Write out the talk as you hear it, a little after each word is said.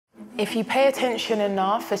If you pay attention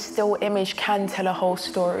enough, a still image can tell a whole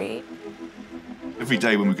story. Every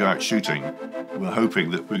day when we go out shooting, we're hoping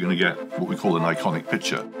that we're going to get what we call an iconic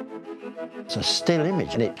picture. It's a still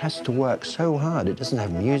image, and it has to work so hard. It doesn't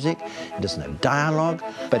have music, it doesn't have dialogue,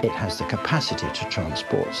 but it has the capacity to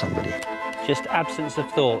transport somebody. Just absence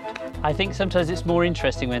of thought. I think sometimes it's more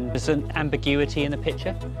interesting when there's an ambiguity in the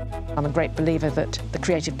picture. I'm a great believer that the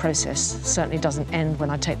creative process certainly doesn't end when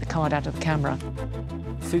I take the card out of the camera.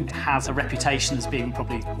 Food has a reputation as being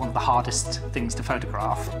probably one of the hardest things to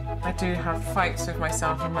photograph. I do have fights with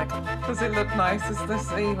myself. I'm like, does it look nice? Does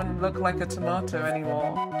this even look like a tomato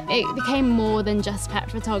anymore? It became more than just pet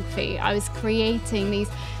photography. I was creating these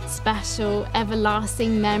special,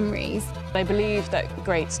 everlasting memories. I believe that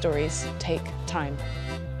great stories take time.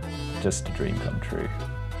 Just a dream come true.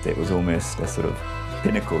 It was almost a sort of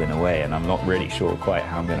pinnacle in a way, and I'm not really sure quite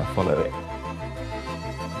how I'm going to follow it.